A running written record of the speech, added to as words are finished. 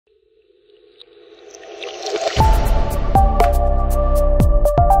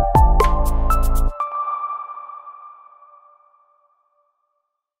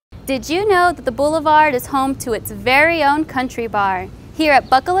Did you know that the Boulevard is home to its very own country bar? Here at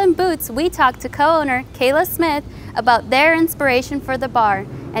Buckle and Boots, we talked to co-owner Kayla Smith about their inspiration for the bar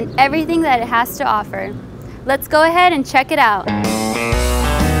and everything that it has to offer. Let's go ahead and check it out.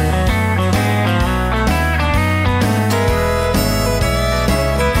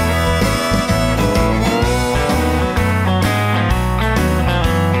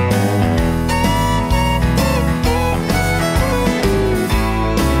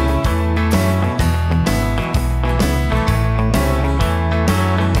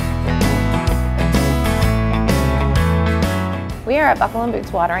 We are at Buckle and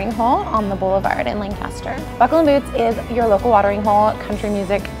Boots Watering Hole on the Boulevard in Lancaster. Buckle and Boots is your local watering hole, country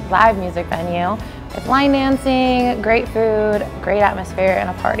music, live music venue. It's line dancing, great food, great atmosphere, and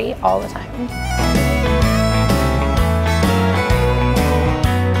a party all the time.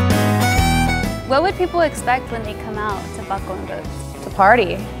 What would people expect when they come out to Buckle and Boots? It's a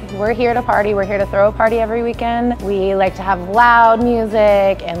party. We're here to party. We're here to throw a party every weekend. We like to have loud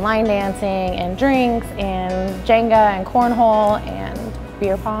music and line dancing and drinks and Jenga and cornhole and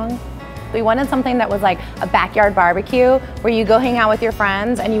beer pong. We wanted something that was like a backyard barbecue where you go hang out with your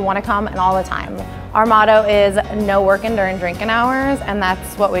friends and you want to come and all the time. Our motto is no working during drinking hours, and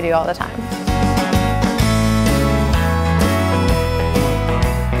that's what we do all the time.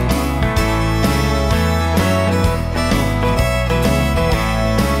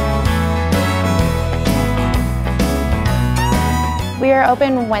 We are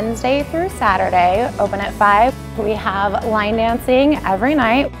open Wednesday through Saturday, open at 5. We have line dancing every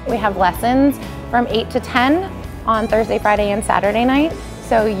night. We have lessons from 8 to 10 on Thursday, Friday, and Saturday night.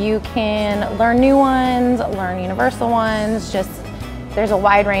 So you can learn new ones, learn universal ones, there's a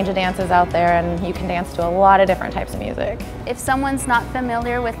wide range of dances out there and you can dance to a lot of different types of music. If someone's not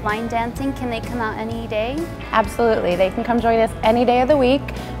familiar with line dancing, can they come out any day? Absolutely, they can come join us any day of the week.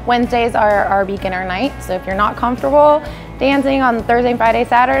 Wednesdays are our beginner night, so if you're not comfortable dancing on Thursday, Friday,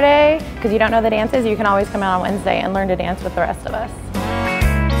 Saturday, because you don't know the dances, you can always come out on Wednesday and learn to dance with the rest of us.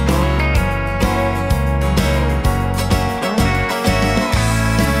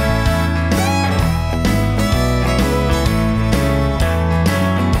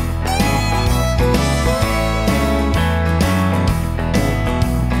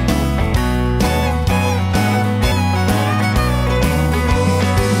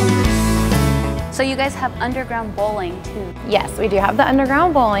 So you guys have underground bowling too? Yes, we do have the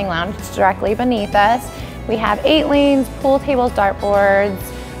underground bowling lounge. It's directly beneath us. We have 8 lanes, pool tables, dartboards,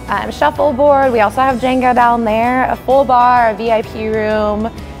 shuffleboard. We also have Jenga down there, a full bar, a VIP room,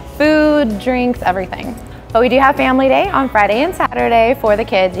 food, drinks, everything. But we do have family day on Friday and Saturday for the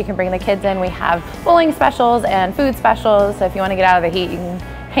kids. You can bring the kids in. We have bowling specials and food specials. So if you want to get out of the heat, you can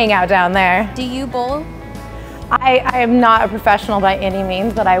hang out down there. Do you bowl? I am not a professional by any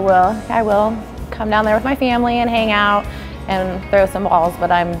means, but I will come down there with my family and hang out and throw some balls, but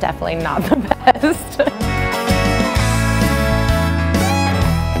I'm definitely not the best.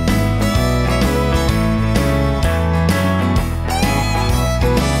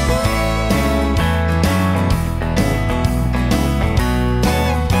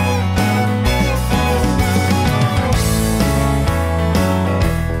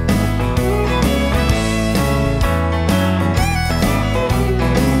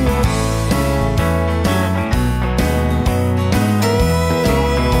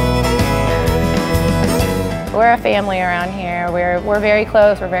 We're a family around here. We're very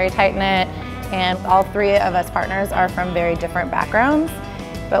close, we're very tight-knit, and all 3 of us partners are from very different backgrounds,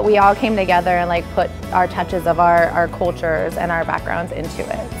 but we all came together and like put our touches of our cultures and our backgrounds into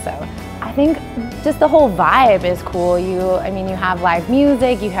it. So I think just the whole vibe is cool. You have live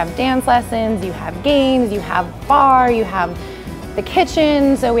music, you have dance lessons, you have games, you have bar, you have the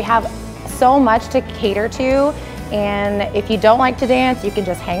kitchen, so we have so much to cater to. And if you don't like to dance, you can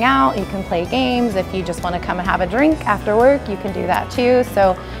just hang out, you can play games. If you just want to come and have a drink after work, you can do that too.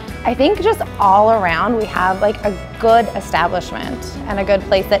 So I think just all around we have like a good establishment and a good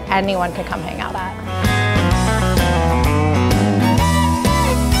place that anyone can come hang out at.